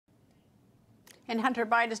And Hunter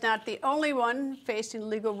Biden is not the only one facing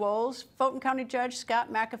legal woes. Fulton County Judge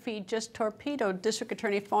Scott McAfee just torpedoed District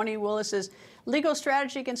Attorney Fani Willis's legal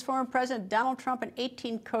strategy against former President Donald Trump and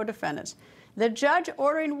 18 co-defendants. The judge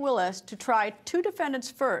ordering Willis to try 2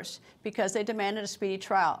 defendants first because they demanded a speedy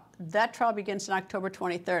trial. That trial begins on October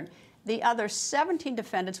 23rd. The other 17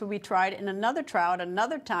 defendants will be tried in another trial at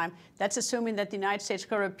another time. That's assuming that the United States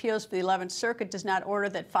Court of Appeals for the 11th Circuit does not order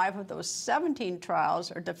that 5 of those 17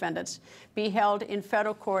 trials or defendants be held in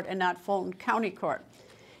federal court and not Fulton County Court.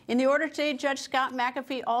 In the order today, Judge Scott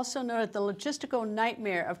McAfee also noted the logistical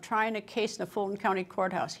nightmare of trying a case in the Fulton County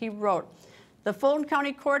Courthouse. He wrote, "The Fulton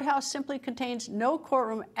County Courthouse simply contains no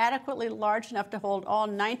courtroom adequately large enough to hold all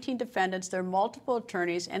 19 defendants, their multiple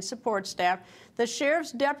attorneys and support staff, the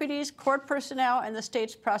sheriff's deputies, court personnel, and the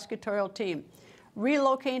state's prosecutorial team.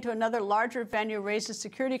 Relocating to another larger venue raises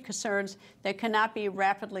security concerns that cannot be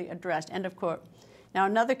rapidly addressed," end of quote. Now,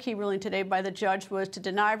 another key ruling today by the judge was to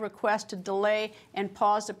deny requests to delay and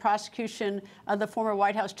pause the prosecution of the former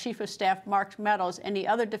White House Chief of Staff, Mark Meadows, and the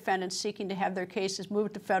other defendants seeking to have their cases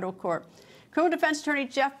moved to federal court. Criminal defense attorney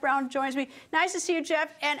Jeff Brown joins me. Nice to see you,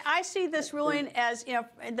 Jeff. And I see this ruling as, you know,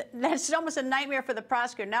 that's almost a nightmare for the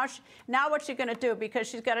prosecutor. Now what's she going to do? Because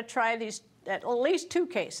she's got to try these at least 2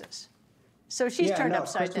 cases. So she's turned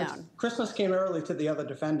upside down. Christmas came early to the other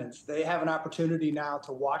defendants. They have an opportunity now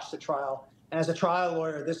to watch the trial. And as a trial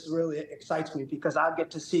lawyer, this really excites me because I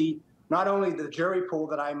get to see not only the jury pool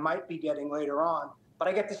that I might be getting later on, but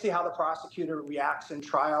I get to see how the prosecutor reacts in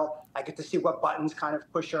trial. I get to see what buttons kind of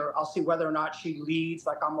push her. I'll see whether or not she leads,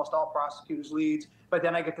 like almost all prosecutors leads. But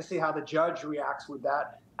then I get to see how the judge reacts with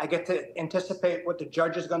that. I get to anticipate what the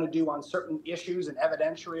judge is going to do on certain issues and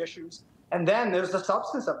evidentiary issues. And then there's the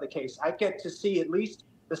substance of the case. I get to see at least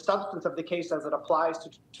the substance of the case as it applies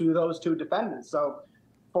to those 2 defendants. So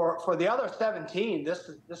for the other 17, this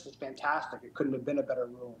is fantastic. It couldn't have been a better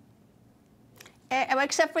ruling.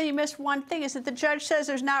 Except for you missed one thing, is that the judge says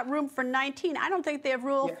there's not room for 19. I don't think they have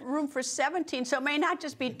room for 17. So it may not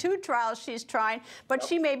just be 2 trials she's trying, but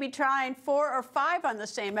she may be trying 4 or 5 on the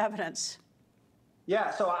same evidence.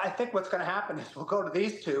 Yeah, so I think what's going to happen is we'll go to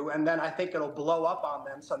these 2, and then I think it'll blow up on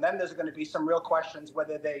them. So then there's going to be some real questions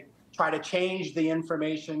whether they try to change the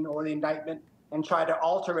information or the indictment and try to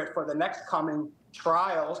alter it for the next coming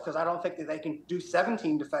trials, because I don't think that they can do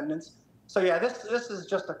 17 defendants. So yeah, this is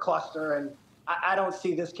just a cluster, and I don't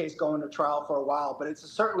see this case going to trial for a while, but it's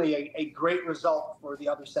certainly a great result for the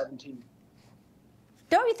other 17.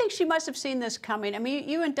 Don't you think she must have seen this coming? I mean,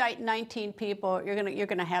 you indict 19 people, you're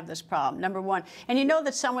gonna have this problem, number one. And you know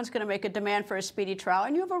that someone's going to make a demand for a speedy trial,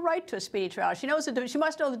 and you have a right to a speedy trial. She knows that she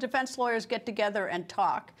must know the defense lawyers get together and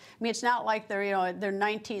talk. I mean, it's not like they're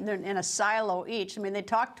 19, they're in a silo each. I mean, they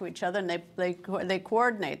talk to each other and they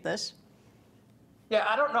coordinate this. Yeah,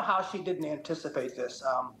 I don't know how she didn't anticipate this.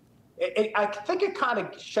 I think it kind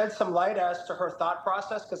of shed some light as to her thought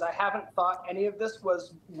process, because I haven't thought any of this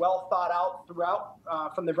was well thought out throughout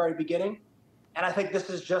from the very beginning. And I think this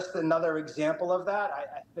is just another example of that.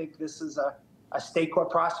 I think this is a state court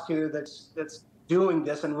prosecutor that's doing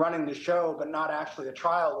this and running the show, but not actually a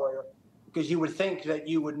trial lawyer, because you would think that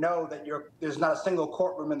you would know that there's not a single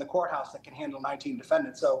courtroom in the courthouse that can handle 19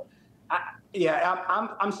 defendants. So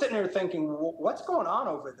I'm sitting here thinking, what's going on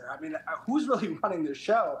over there? I mean, who's really running the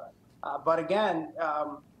show? But again,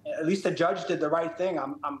 at least the judge did the right thing.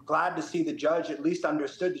 I'm glad to see the judge at least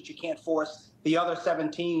understood that you can't force the other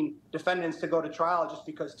 17 defendants to go to trial just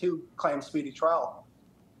because 2 claim speedy trial.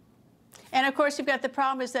 And of course, you've got the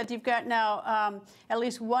problem is that you've got now at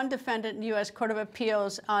least 1 defendant in the U.S. Court of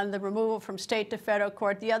Appeals on the removal from state to federal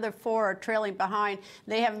court. The other 4 are trailing behind.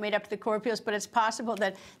 They haven't made up to the Court of Appeals, but it's possible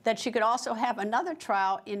that she could also have another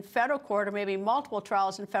trial in federal court, or maybe multiple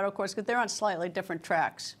trials in federal courts, because they're on slightly different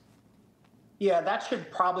tracks. Yeah, that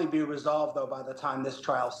should probably be resolved, though, by the time this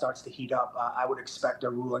trial starts to heat up. I would expect a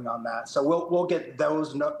ruling on that. So we'll get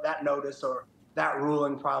that notice or that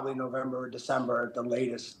ruling probably November or December at the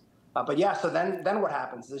latest. But yeah, so then what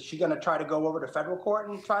happens? Is she going to try to go over to federal court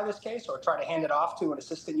and try this case, or try to hand it off to an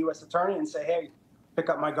assistant U.S. attorney and say, hey,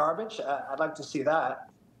 pick up my garbage? I'd like to see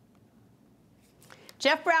that.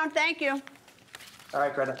 Jeff Brown, thank you. All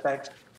right, Greta, thanks.